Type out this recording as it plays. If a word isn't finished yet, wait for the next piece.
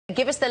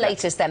Give us the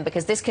latest then,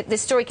 because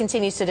this story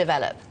continues to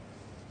develop.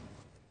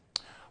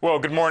 Well,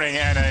 good morning,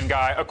 Anna and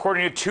Guy.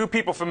 According to two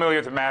people familiar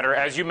with the matter,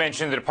 as you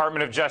mentioned, the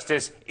Department of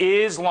Justice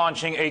is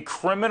launching a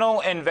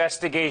criminal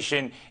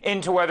investigation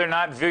into whether or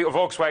not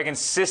Volkswagen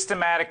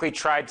systematically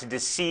tried to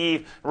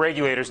deceive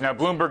regulators. Now,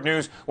 Bloomberg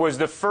News was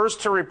the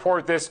first to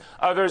report this.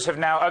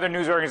 Other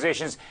news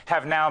organizations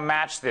have now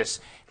matched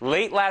this.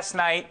 Late last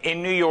night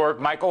in New York,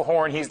 Michael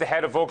Horn, he's the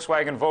head of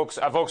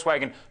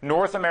Volkswagen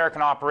North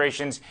American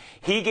operations.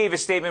 He gave a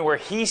statement where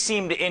he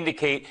seemed to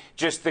indicate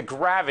just the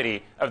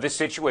gravity of the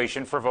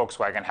situation for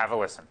Volkswagen. Have a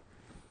listen.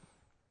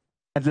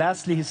 And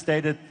lastly, he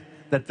stated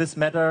that this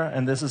matter,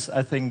 and this is,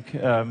 I think,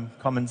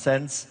 common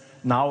sense,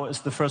 now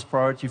is the first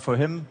priority for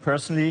him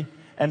personally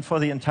and for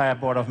the entire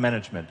board of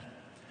management.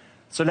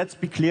 So let's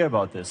be clear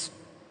about this.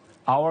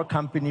 Our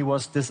company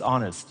was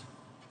dishonest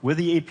with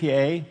the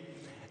EPA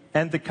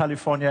and the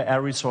California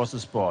Air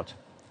Resources Board,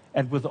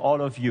 and with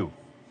all of you.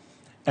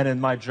 And in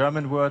my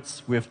German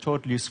words, we have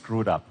totally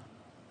screwed up.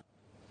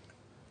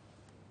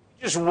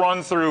 Just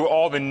run through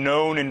all the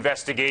known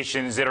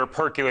investigations that are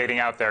percolating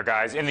out there,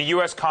 guys. In the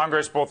U.S.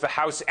 Congress, both the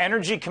House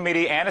Energy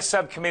Committee and a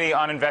subcommittee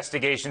on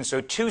investigations, so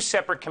two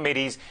separate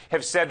committees,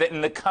 have said that in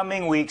the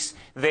coming weeks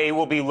they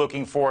will be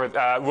looking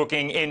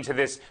into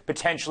this,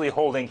 potentially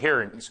holding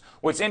hearings.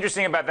 What's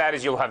interesting about that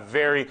is you'll have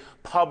very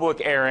public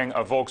airing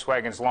of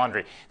Volkswagen's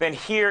laundry. Then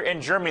here in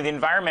Germany, the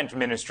Environment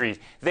Ministry,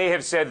 they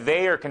have said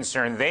they are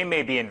concerned they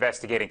may be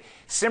investigating.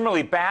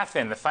 Similarly,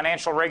 BaFin, the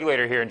financial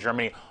regulator here in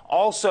Germany,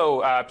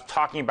 also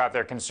talking about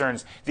their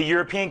concerns. The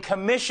European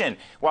Commission,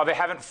 while they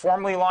haven't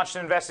formally launched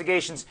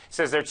investigations,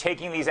 says they're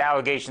taking these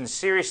allegations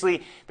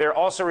seriously. There are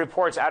also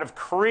reports out of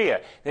Korea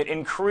that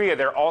in Korea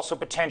they're also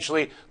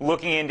potentially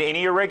looking into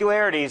any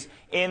irregularities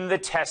in the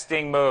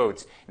testing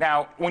modes.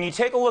 Now, when you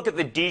take a look at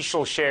the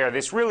diesel share,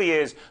 this really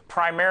is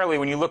primarily,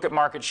 when you look at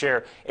market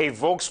share, a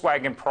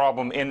Volkswagen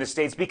problem in the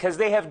States because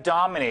they have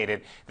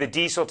dominated the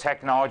diesel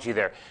technology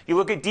there. You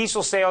look at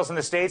diesel sales in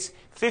the States,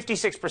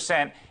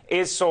 56%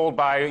 is sold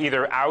by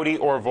either Audi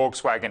or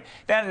Volkswagen.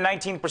 Then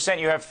 19%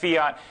 you have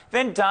Fiat.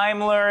 Then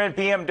Daimler and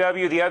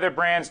BMW, the other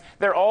brands,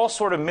 they're all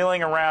sort of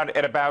milling around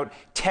at about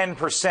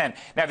 10%.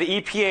 Now, the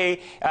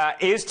EPA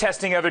is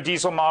testing other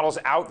diesel models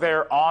out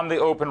there on the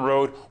open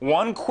road.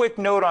 One quick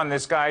note on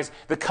this, guys.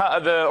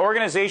 The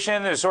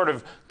organization is sort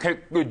of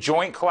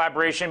joint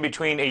collaboration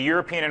between a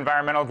European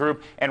environmental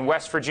group and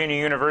West Virginia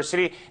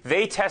University.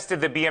 They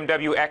tested the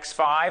BMW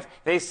X5.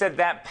 They said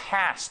that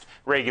passed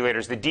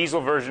regulators, the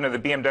diesel version of the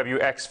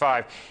BMW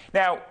X5.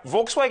 Now,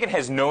 Volkswagen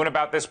has known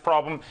about this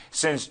problem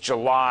since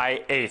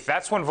July 8th.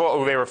 That's when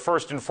they were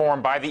first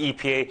informed by the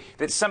EPA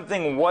that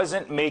something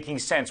wasn't making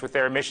sense with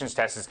their emissions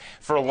tests.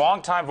 For a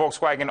long time,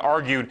 Volkswagen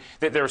argued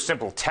that there were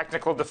simple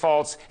technical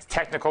defaults,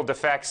 technical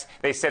defects.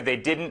 They said they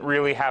didn't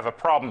really have a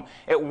problem.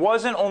 It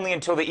wasn't only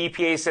until the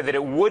EPA said that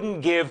it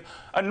wouldn't give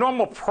a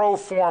normal pro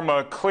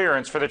forma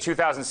clearance for the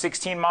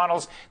 2016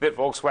 models that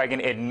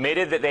Volkswagen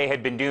admitted that they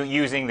had been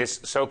using this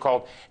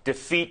so-called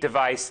defeat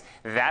device.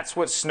 That's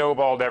what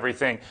snowballed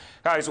everything.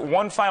 Guys,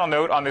 one final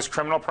note on this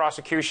criminal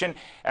prosecution,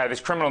 this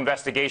criminal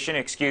investigation,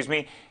 excuse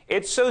me.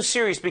 It's so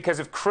serious because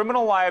if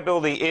criminal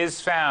liability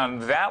is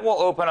found, that will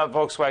open up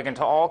Volkswagen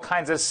to all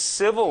kinds of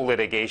civil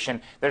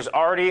litigation. There's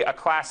already a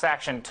class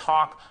action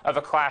talk of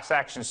a class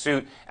action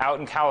suit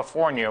out in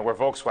California where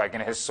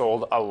Volkswagen has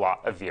sold a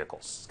lot of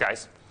vehicles.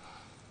 Guys?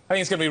 I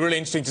think it's going to be really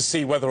interesting to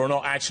see whether or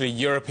not actually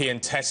European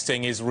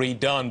testing is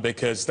redone,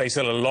 because they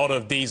sell a lot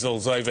of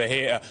diesels over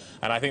here,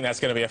 and I think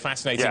that's going to be a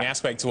fascinating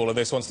aspect to all of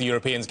this once the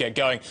Europeans get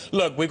going.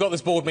 Look, we've got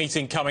this board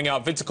meeting coming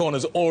up. Winterkorn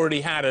has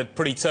already had a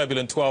pretty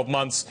turbulent 12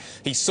 months.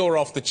 He saw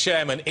off the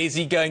chairman. Is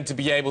he going to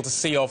be able to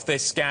see off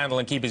this scandal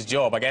and keep his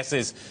job? I guess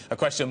is a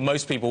question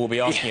most people will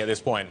be asking at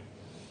this point.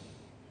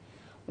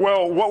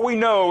 Well, what we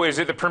know is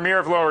that the Premier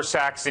of Lower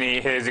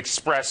Saxony has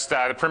expressed,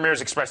 the Premier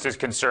has expressed his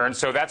concern,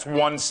 so that's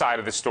one side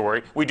of the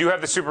story. We do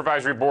have the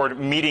Supervisory Board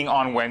meeting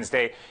on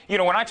Wednesday. You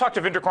know, when I talked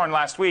to Winterkorn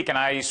last week and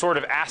I sort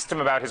of asked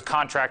him about his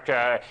contract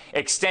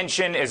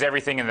extension, is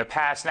everything in the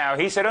past now?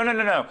 He said, oh, no,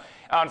 no, no.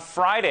 On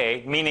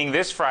Friday, meaning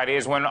this Friday,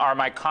 is when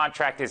my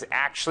contract is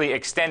actually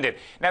extended.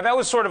 Now, that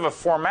was sort of a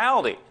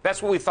formality.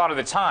 That's what we thought at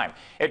the time.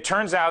 It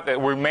turns out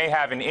that we may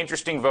have an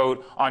interesting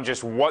vote on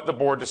just what the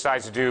board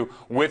decides to do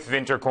with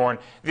Winterkorn.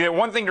 The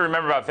one thing to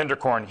remember about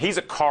Winterkorn, he's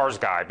a cars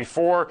guy.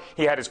 Before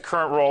he had his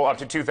current role up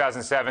to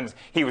 2007,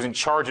 he was in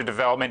charge of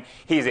development.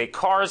 He's a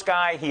cars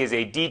guy. He is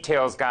a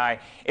details guy.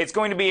 It's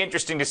going to be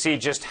interesting to see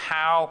just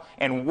how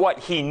and what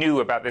he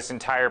knew about this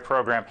entire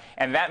program,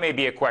 and that may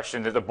be a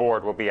question that the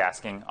board will be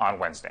asking on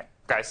Wednesday.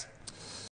 Guys?